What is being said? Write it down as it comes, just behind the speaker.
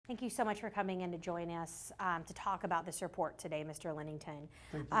Thank you so much for coming in to join us to talk about this report today, Mr. Linnington.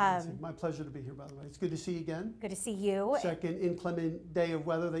 Thank you, Nancy. My pleasure to be here, by the way. It's good to see you again. Good to see you. Second inclement day of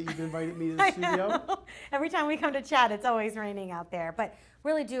weather that you've invited me to the studio. Every time we come to chat, it's always raining out there. But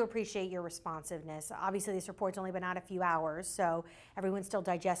really do appreciate your responsiveness. Obviously, this report's only been out a few hours, so everyone's still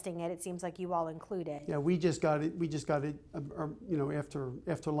digesting it. It seems like you all included. Yeah, we just got it.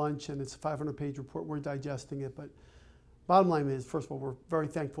 After lunch, and it's a 500-page report. We're digesting it, but bottom line is, first of all, we're very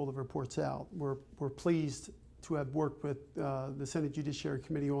thankful the report's out. We're pleased to have worked with the Senate Judiciary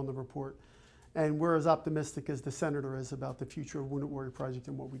Committee on the report, and we're as optimistic as the senator is about the future of Wounded Warrior Project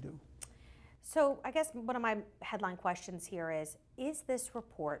and what we do. So I guess one of my headline questions here is this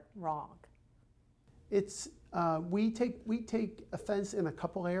report wrong? It's we take offense in a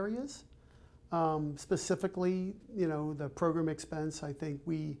couple areas. Specifically, the program expense. I think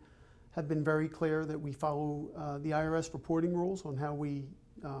we have been very clear that we follow the IRS reporting rules on how we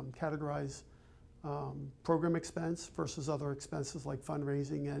categorize program expense versus other expenses like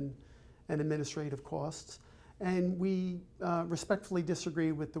fundraising and administrative costs. And we respectfully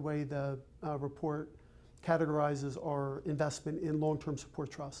disagree with the way the report categorizes our investment in long-term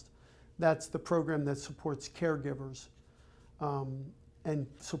support trust. That's the program that supports caregivers and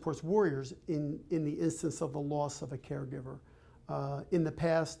supports warriors in the instance of the loss of a caregiver. In the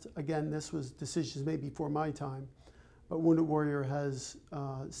past, again, this was decisions made before my time, but Wounded Warrior has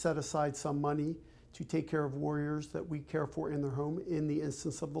set aside some money to take care of warriors that we care for in their home in the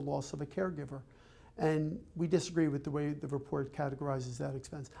instance of the loss of a caregiver. And we disagree with the way the report categorizes that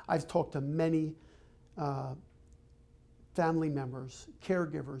expense. I've talked to many family members,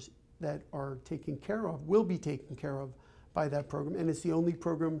 caregivers that are taken care of, will be taken care of by that program, and it's the only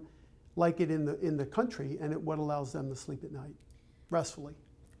program like it in the country, and what allows them to sleep at night restfully.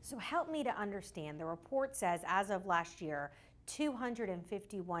 So help me to understand. The report says as of last year,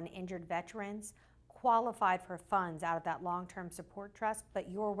 251 injured veterans qualified for funds out of that long-term support trust, but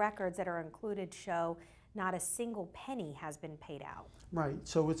your records that are included show not a single penny has been paid out. Right,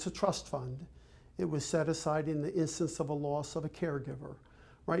 so it's a trust fund. It was set aside in the instance of a loss of a caregiver.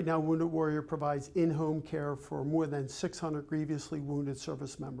 Right now, Wounded Warrior provides in-home care for more than 600 grievously wounded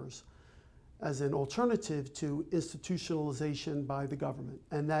service members as an alternative to institutionalization by the government.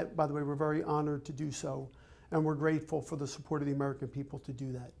 And that, by the way, we're very honored to do so, and we're grateful for the support of the American people to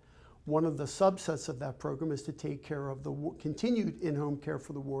do that. One of the subsets of that program is to take care of the continued in-home care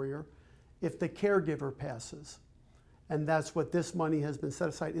for the warrior if the caregiver passes. And that's what this money has been set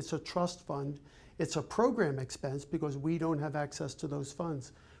aside. It's a trust fund. It's a program expense because we don't have access to those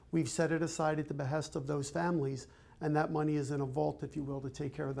funds. We've set it aside at the behest of those families, and that money is in a vault, if you will, to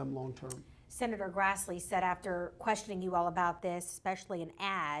take care of them long term. Senator Grassley said after questioning you all about this, especially an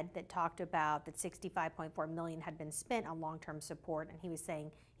ad that talked about that $65.4 million had been spent on long-term support, and he was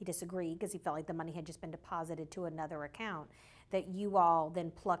saying he disagreed because he felt like the money had just been deposited to another account, that you all then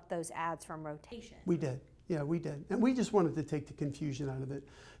plucked those ads from rotation. We did. Yeah, we did. And we just wanted to take the confusion out of it.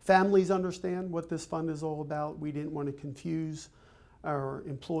 Families understand what this fund is all about. We didn't want to confuse our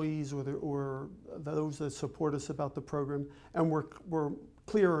employees or those that support us about the program. And we're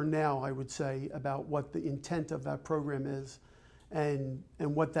clearer now, I would say, about what the intent of that program is and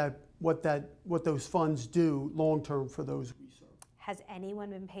what those funds do long term for those we serve. Has anyone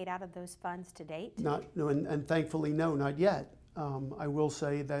been paid out of those funds to date? No, and thankfully, no, not yet. I will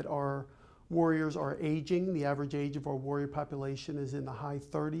say that our warriors are aging. The average age of our warrior population is in the high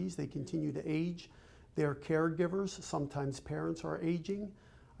 30s. They continue to age. Their caregivers, sometimes parents, are aging.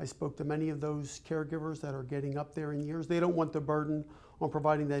 I spoke to many of those caregivers that are getting up there in years. They don't want the burden on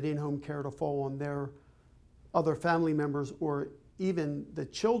providing that in-home care to fall on their other family members or even the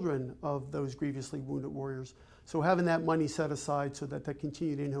children of those grievously wounded warriors. So having that money set aside so that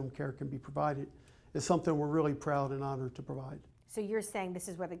continued in-home care can be provided is something we're really proud and honored to provide. So you're saying this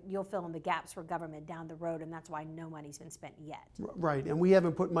is where you'll fill in the gaps for government down the road, and that's why no money's been spent yet. Right, and we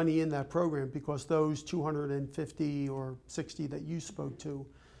haven't put money in that program because those 250 or 60 that you spoke to,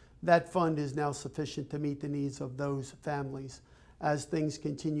 that fund is now sufficient to meet the needs of those families. As things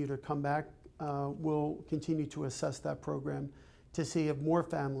continue to come back, we'll continue to assess that program to see if more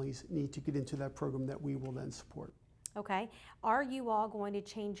families need to get into that program that we will then support. Okay. Are you all going to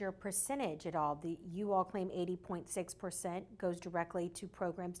change your percentage at all? You all claim 80.6% goes directly to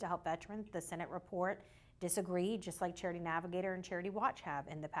programs to help veterans. The Senate report disagreed, just like Charity Navigator and Charity Watch have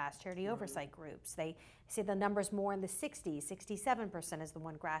in the past, charity oversight groups. They say the number's more in the 60s, 67% is the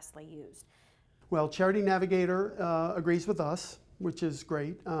one Grassley used. Well, Charity Navigator agrees with us, which is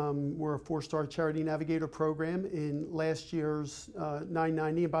great. We're a 4-star Charity Navigator program in last year's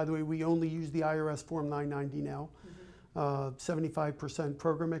 990. And by the way, we only use the IRS Form 990 now. 75%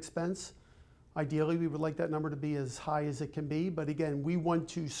 program expense. Ideally, we would like that number to be as high as it can be, but again, we want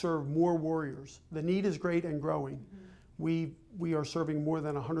to serve more warriors. The need is great and growing. We are serving more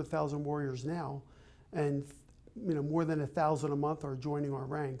than 100,000 warriors now, and more than 1,000 a month are joining our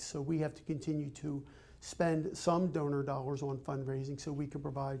ranks. So we have to continue to spend some donor dollars on fundraising so we can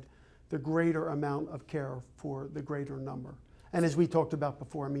provide the greater amount of care for the greater number. And as we talked about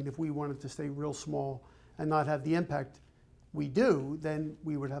before, if we wanted to stay real small and not have the impact we do, then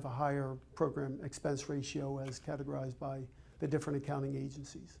we would have a higher program expense ratio as categorized by the different accounting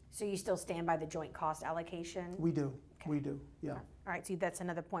agencies. So you still stand by the joint cost allocation? We do. Okay. We do, yeah. All right, so that's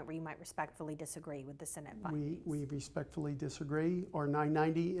another point where you might respectfully disagree with the Senate findings. We respectfully disagree. Our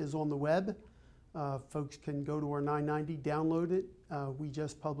 990 is on the web. Folks can go to our 990, download it. We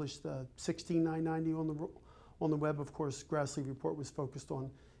just published the 16990 on the web. Of course, Grassley report was focused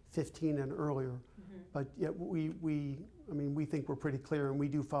on 15 and earlier. But yet we think we're pretty clear, and we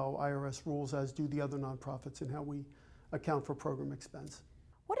do follow IRS rules, as do the other nonprofits, in how we account for program expense.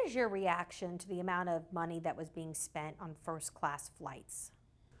 What is your reaction to the amount of money that was being spent on first-class flights?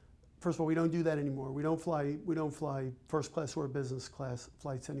 First of all, we don't do that anymore. We don't fly first class or business class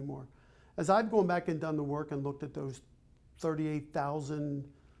flights anymore. As I've gone back and done the work and looked at those 38,000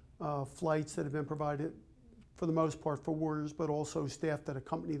 flights that have been provided, for the most part for warriors, but also staff that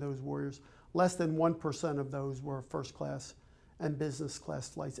accompany those warriors, less than 1% of those were first class and business class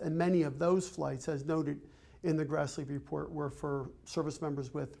flights. And many of those flights, as noted in the Grassley report, were for service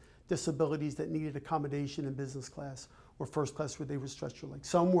members with disabilities that needed accommodation in business class or first class where they would stretch their legs.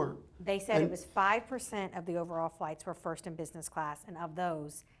 Some weren't. They said it was 5% of the overall flights were first and business class, and of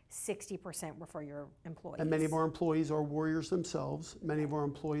those, 60% were for your employees. And many of our employees are warriors themselves. Many of our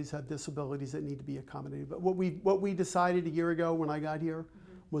employees have disabilities that need to be accommodated. But what we decided a year ago when I got here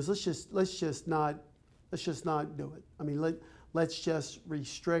was let's just not do it. Let's just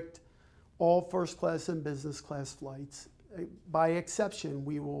restrict all first class and business class flights. By exception,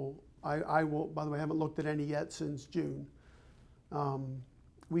 I will, by the way, I haven't looked at any yet since June.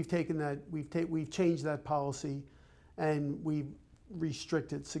 We've changed that policy, and we've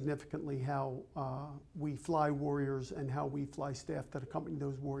restricted significantly how we fly warriors and how we fly staff that accompany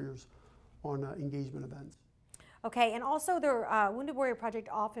those warriors on engagement events. Okay, and also the Wounded Warrior Project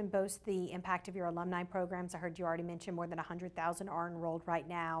often boasts the impact of your alumni programs. I heard you already mention more than 100,000 are enrolled right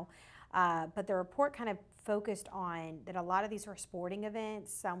now. But the report kind of focused on that a lot of these were sporting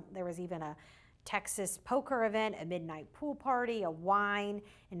events. There was even a Texas poker event, a midnight pool party, a wine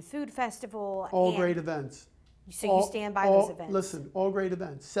and food festival. All great events. So you stand by those events? Listen, all great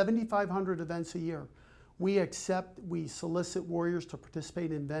events. 7,500 events a year. We solicit warriors to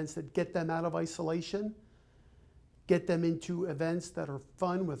participate in events that get them out of isolation, get them into events that are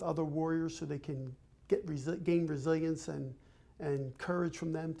fun with other warriors so they can gain resilience and courage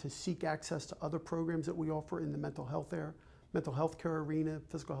from them to seek access to other programs that we offer in the mental health care arena,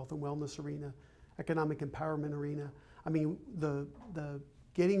 physical health and wellness arena, economic empowerment arena. The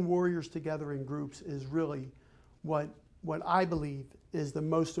getting warriors together in groups is really what I believe is the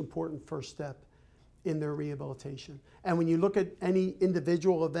most important first step in their rehabilitation. And when you look at any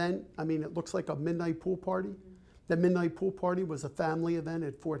individual event, it looks like a midnight pool party. The midnight pool party was a family event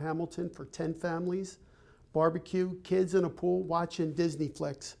at Fort Hamilton for 10 families. Barbecue, kids in a pool watching Disney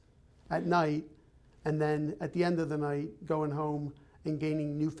flicks at night, and then at the end of the night going home and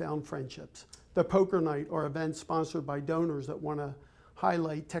gaining newfound friendships. The poker night are events sponsored by donors that want to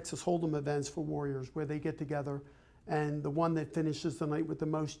highlight Texas Hold'em events for warriors where they get together, and the one that finishes the night with the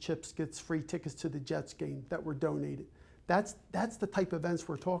most chips gets free tickets to the Jets game that were donated. That's the type of events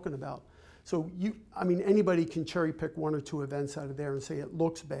we're talking about. So anybody can cherry pick one or two events out of there and say it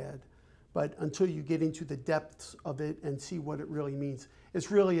looks bad. But until you get into the depths of it and see what it really means,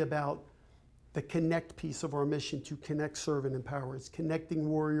 it's really about the connect piece of our mission to connect, serve, and empower. It's connecting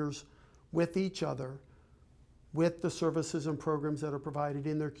warriors with each other, with the services and programs that are provided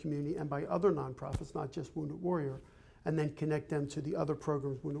in their community and by other nonprofits, not just Wounded Warrior, and then connect them to the other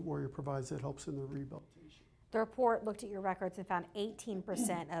programs Wounded Warrior provides that helps in their rehabilitation. The report looked at your records and found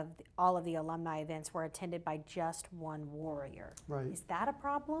 18% of all of the alumni events were attended by just one warrior. Right. Is that a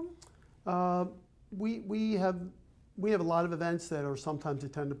problem? We have a lot of events that are sometimes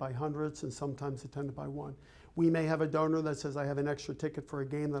attended by hundreds and sometimes attended by one. We may have a donor that says, I have an extra ticket for a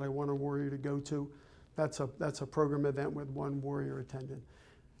game that I want a warrior to go to. That's a program event with one warrior attendant.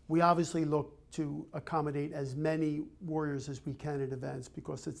 We obviously look to accommodate as many warriors as we can at events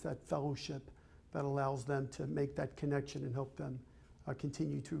because it's that fellowship that allows them to make that connection and help them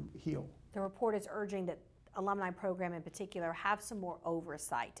continue to heal. The report is urging that alumni program in particular have some more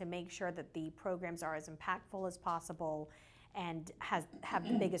oversight to make sure that the programs are as impactful as possible and have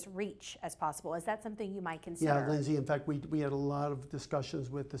the biggest reach as possible. Is that something you might consider? Yeah, Lindsay, in fact, we had a lot of discussions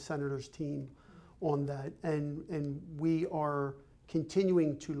with the Senator's team on that, and we are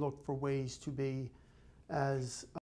continuing to look for ways to be as